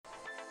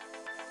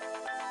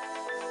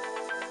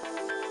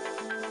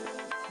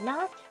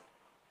Not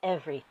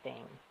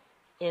everything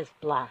is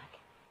black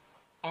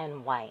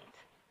and white,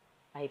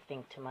 I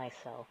think to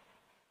myself.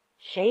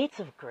 Shades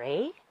of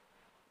gray?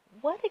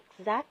 What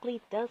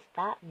exactly does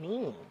that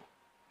mean?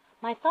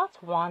 My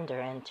thoughts wander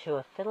into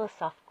a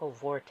philosophical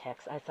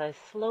vortex as I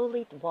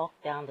slowly walk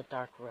down the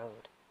dark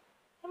road.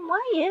 And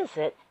why is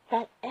it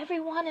that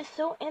everyone is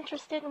so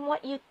interested in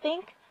what you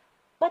think,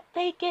 but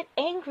they get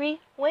angry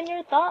when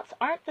your thoughts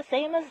aren't the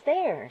same as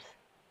theirs?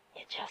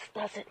 It just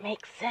doesn't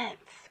make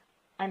sense.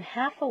 I'm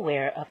half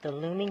aware of the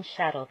looming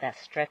shadow that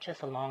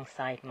stretches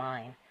alongside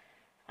mine.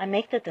 I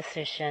make the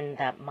decision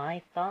that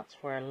my thoughts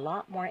were a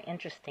lot more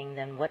interesting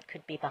than what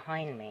could be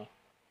behind me.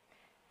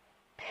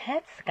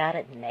 Pets got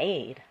it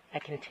made, I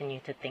continue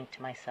to think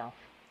to myself.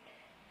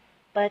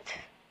 But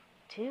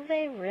do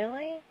they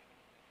really?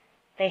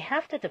 They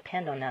have to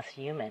depend on us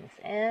humans,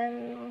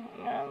 and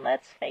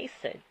let's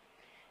face it,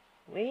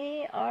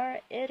 we are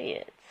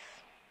idiots.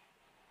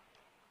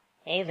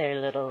 Hey there,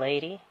 little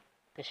lady,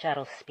 the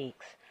shadow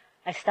speaks.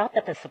 I stop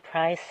at the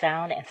surprise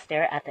sound and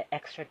stare at the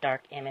extra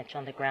dark image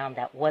on the ground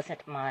that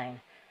wasn't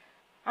mine.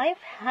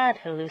 I've had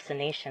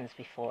hallucinations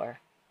before,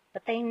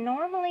 but they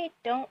normally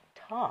don't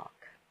talk.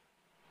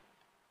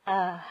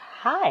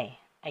 Hi,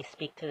 I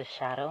speak to the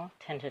shadow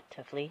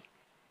tentatively.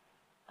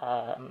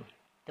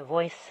 The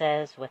voice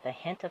says with a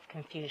hint of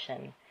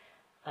confusion,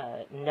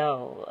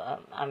 no,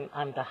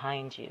 I'm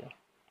behind you.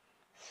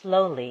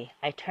 Slowly,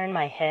 I turned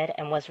my head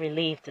and was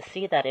relieved to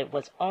see that it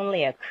was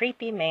only a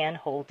creepy man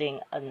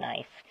holding a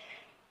knife.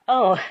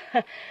 Oh,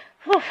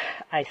 whew,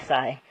 I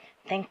sigh.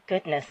 Thank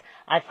goodness.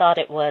 I thought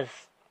it was...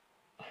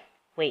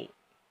 Wait,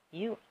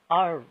 you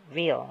are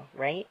real,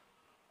 right?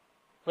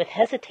 With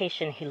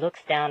hesitation, he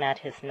looks down at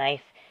his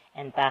knife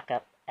and back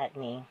up at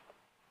me.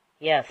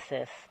 Yes,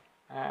 sis,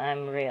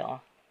 I'm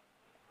real.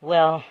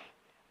 Well,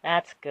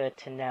 that's good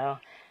to know.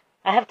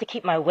 I have to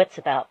keep my wits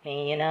about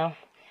me, you know.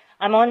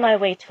 I'm on my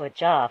way to a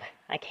job.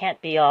 I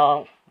can't be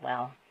all,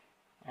 well,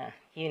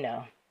 you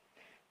know.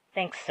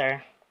 Thanks,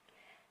 sir.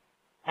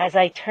 As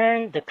I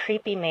turn, the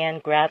creepy man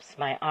grabs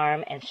my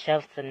arm and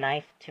shoves the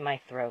knife to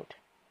my throat.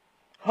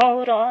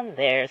 Hold on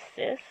there,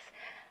 sis.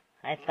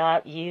 I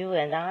thought you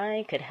and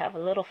I could have a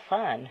little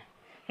fun.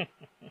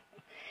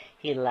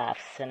 He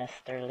laughs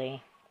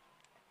sinisterly.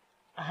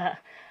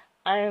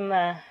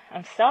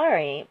 I'm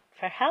sorry.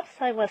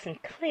 Perhaps I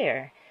wasn't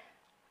clear.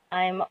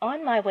 I'm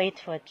on my way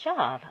to a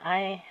job.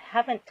 I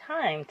haven't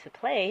time to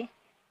play.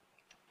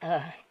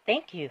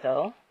 Thank you,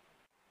 though.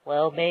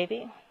 Well,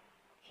 baby,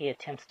 he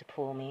attempts to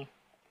pull me.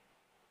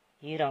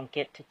 You don't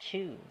get to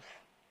choose.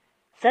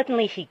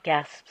 Suddenly he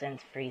gasps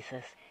and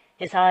freezes.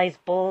 His eyes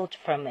bulge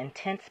from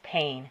intense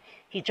pain.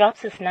 He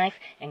drops his knife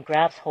and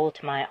grabs hold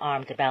to my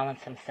arm to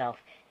balance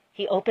himself.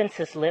 He opens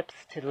his lips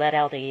to let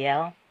out a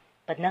yell,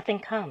 but nothing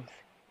comes.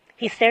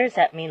 He stares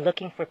at me,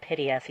 looking for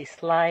pity as he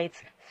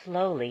slides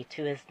slowly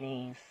to his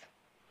knees.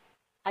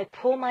 I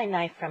pull my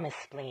knife from his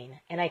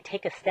spleen, and I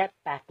take a step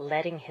back,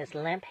 letting his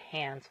limp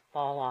hands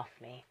fall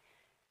off me.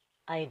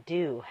 I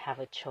do have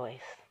a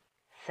choice.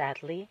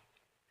 Sadly,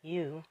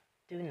 you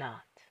do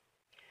not.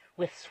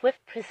 With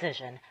swift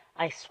precision,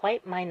 I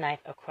swipe my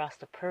knife across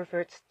the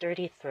pervert's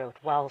dirty throat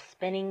while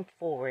spinning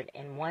forward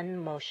in one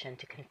motion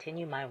to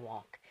continue my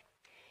walk.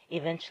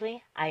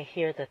 Eventually, I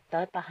hear the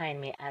thud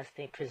behind me as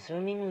the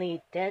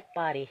presumably dead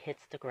body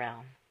hits the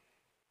ground.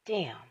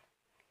 Damn,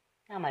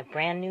 now my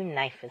brand new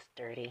knife is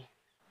dirty.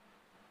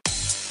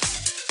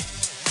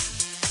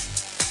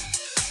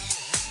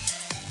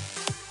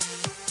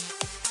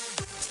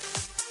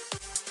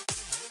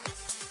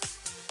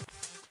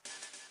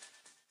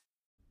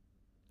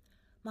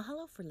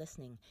 Mahalo for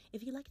listening.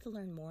 If you'd like to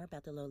learn more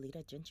about the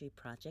Lolita Gentry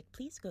Project,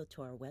 please go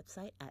to our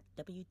website at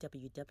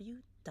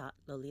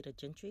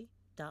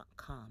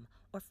www.lolitatgentry.com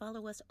or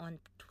follow us on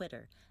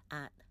Twitter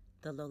at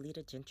the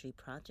Lolita Gentry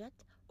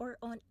Project or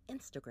on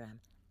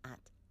Instagram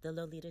at the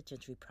Lolita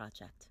Gentry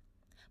Project.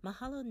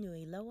 Mahalo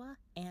nui loa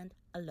and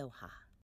aloha.